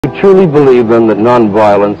You truly believe, then, that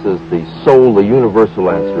nonviolence is the sole, the universal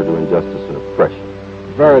answer to injustice and oppression?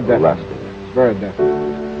 Very definitely. Very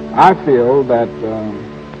definitely. I feel that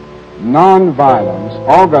nonviolence,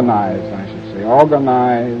 organized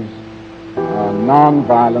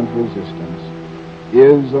nonviolent resistance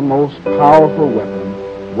is the most powerful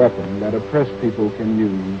weapon that oppressed people can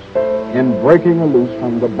use in breaking loose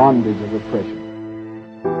from the bondage of oppression.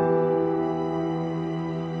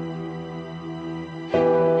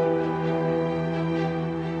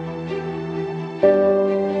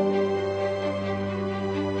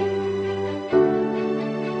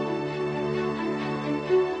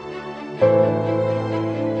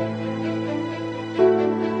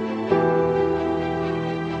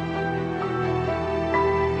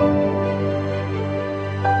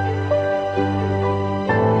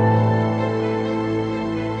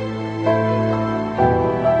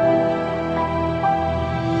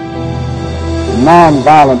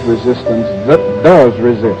 Nonviolent resistance does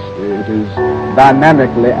resist. It is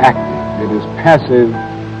dynamically active. It is passive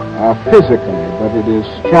physically, but it is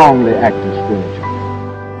strongly active spiritually.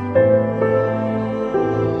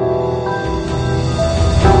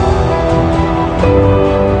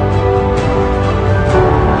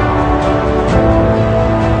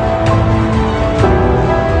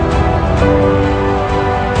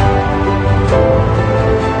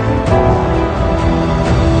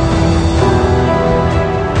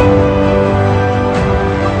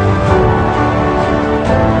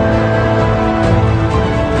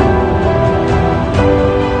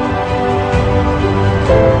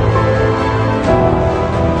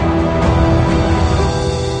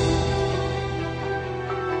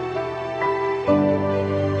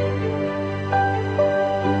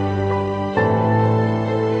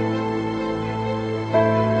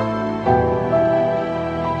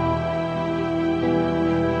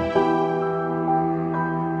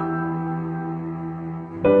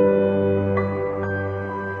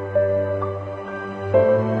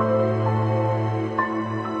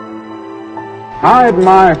 I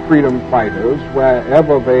admire freedom fighters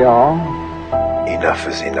wherever they are. Enough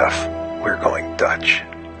is enough. We're going Dutch.